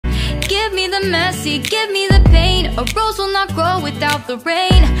the messy, give me the pain. A rose will not grow without the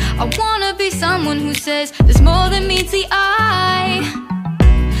rain. I wanna be someone who says there's more than meets the eye.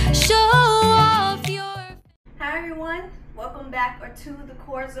 Show off your... Hi everyone, welcome back to the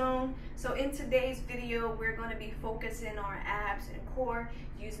Core Zone. So in today's video, we're going to be focusing on abs and core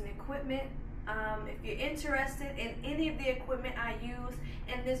using equipment. If you're interested in any of the equipment I use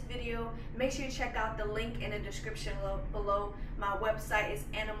in this video, make sure you check out the link in the description below. My website is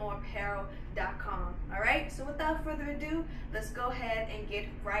animalapparel.com. Alright, so without further ado, let's go ahead and get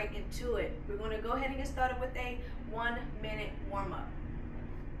right into it. We're going to go ahead and get started with a 1-minute warm-up.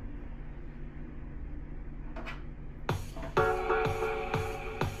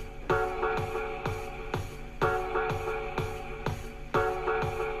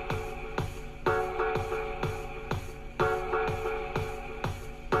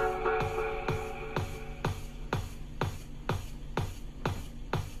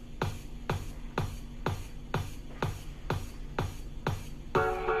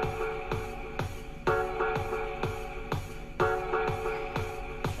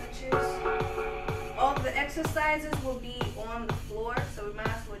 Exercises will be on the floor, so we might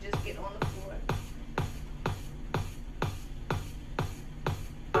as well just get on the floor.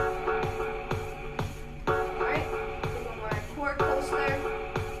 Alright, we're on my core coaster.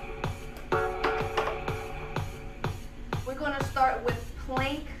 We're going to start with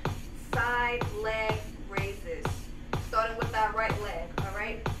plank side leg raises, starting with that right leg.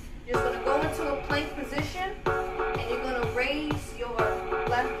 Alright, you're just going to go into a plank position and you're going to raise your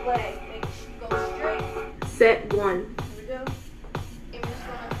left leg. Make sure you go straight. Set 1. Here we go. And we're just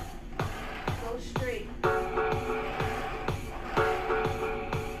gonna go straight.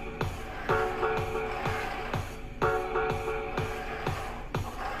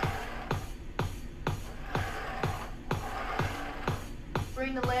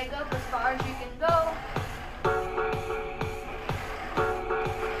 Bring the leg up as far as you can go.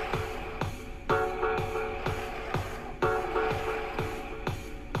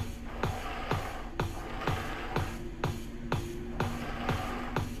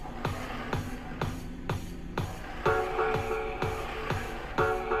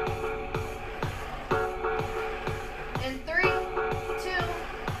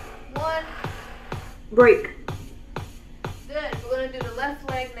 Break. Good. We're going to do the left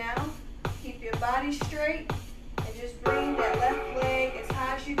leg now. Keep your body straight and just bring that left leg as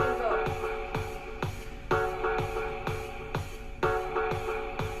high as you can go.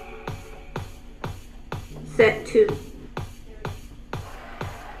 Set 2.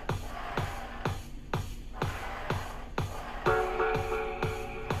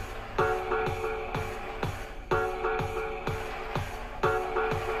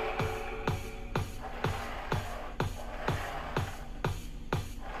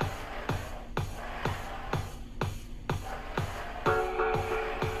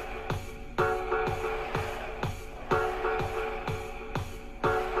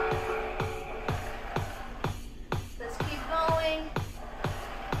 Let's keep going.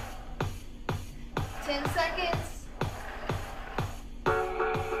 10 seconds.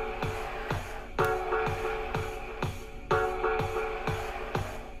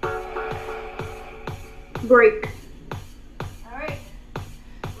 Break. Alright.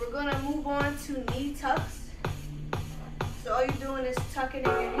 We're going to move on to knee tucks. So all you're doing is tucking in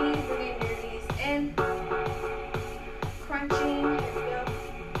your knees, bringing your knees in, crunching. Here we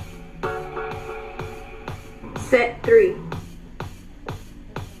go. Set 3.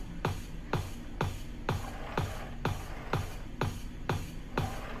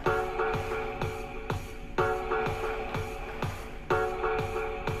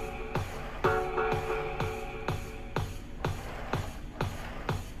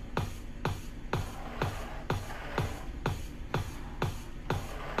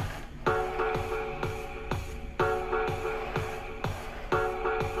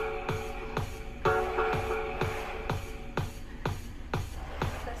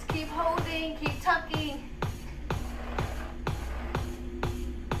 Keep holding, keep tucking.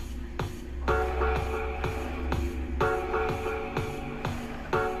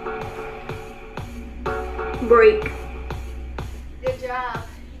 Break. Good job.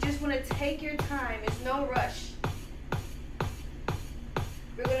 You just want to take your time. It's no rush.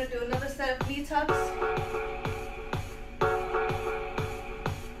 We're going to do another set of knee tucks.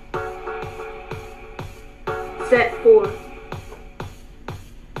 Set 4.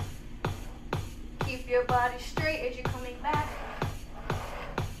 Keep your body straight as you're coming back.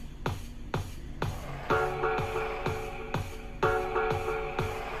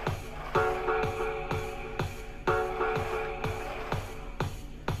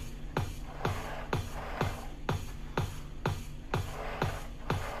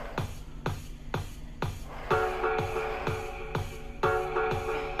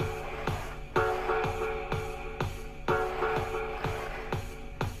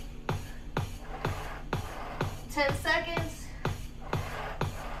 10 seconds.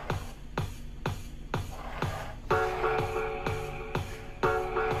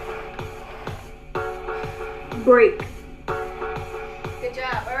 break, Good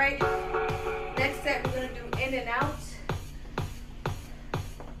job. All right. Next set, we're going to do in and out.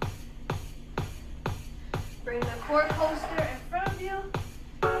 Bring the core coaster in front of you.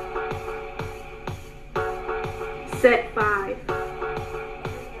 set 5,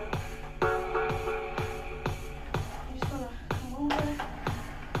 You're just going to come over.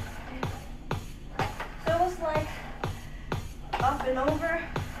 So it's like up and over.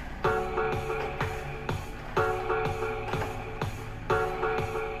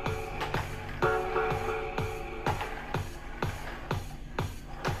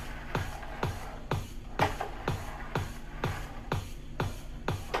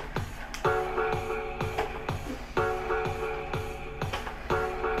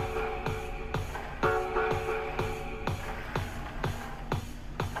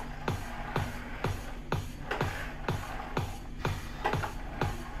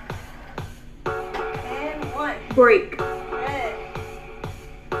 break, Good.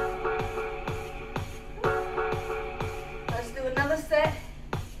 Let's do another set.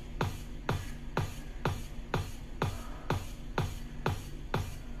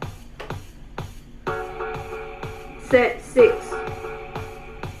 set 6,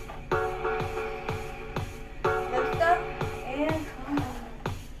 Lift up and come over.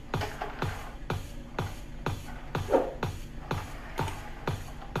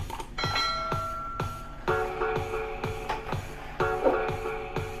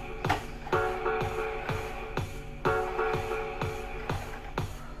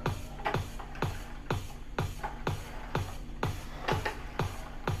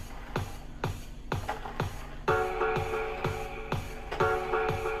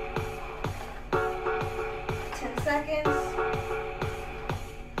 Seconds.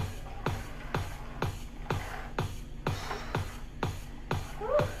 Woo.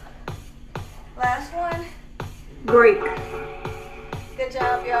 Last one. break, Good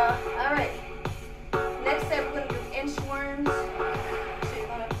job, y'all. All right. Next step, we're going to do inchworms. So you're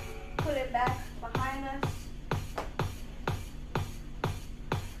going to put it back behind us.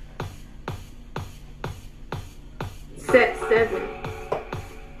 set 7,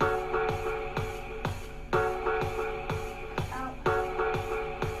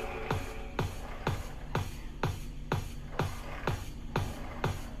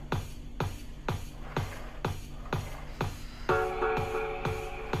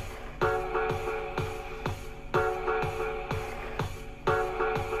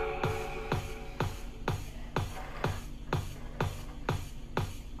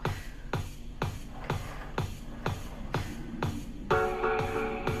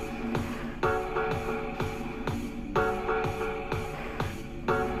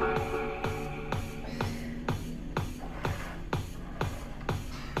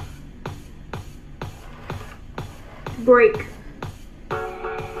 break, All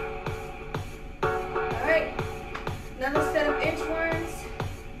right. Another set of inchworms.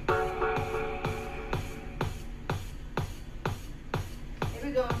 Here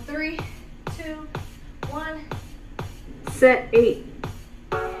we go. 3, 2, 1. set 8,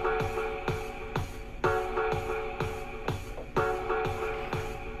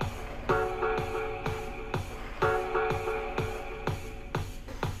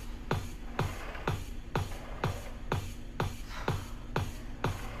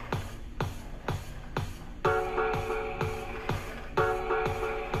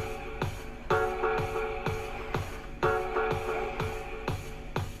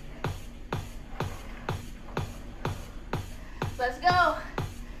 Let's go.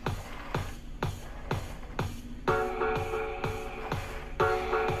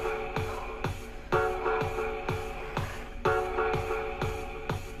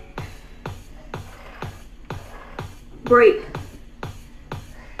 break,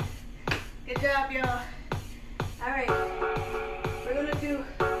 Good job, y'all. All right. We're going to do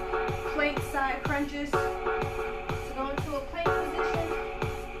plank side crunches. So go into a plank position.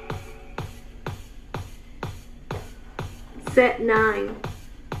 set 9, All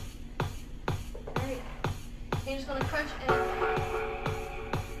right. You're just going to crunch in.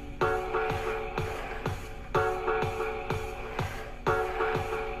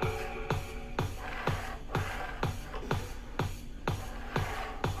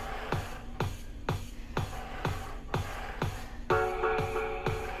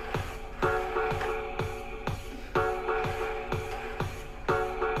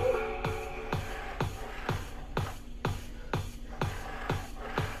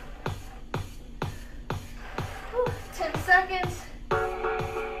 seconds.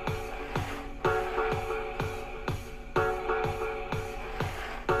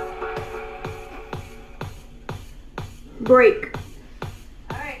 Break.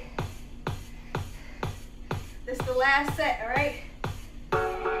 Alright. This is the last set, alright? And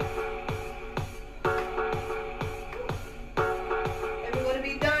we're going to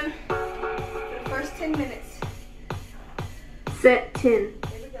be done for the first 10 minutes. Set 10.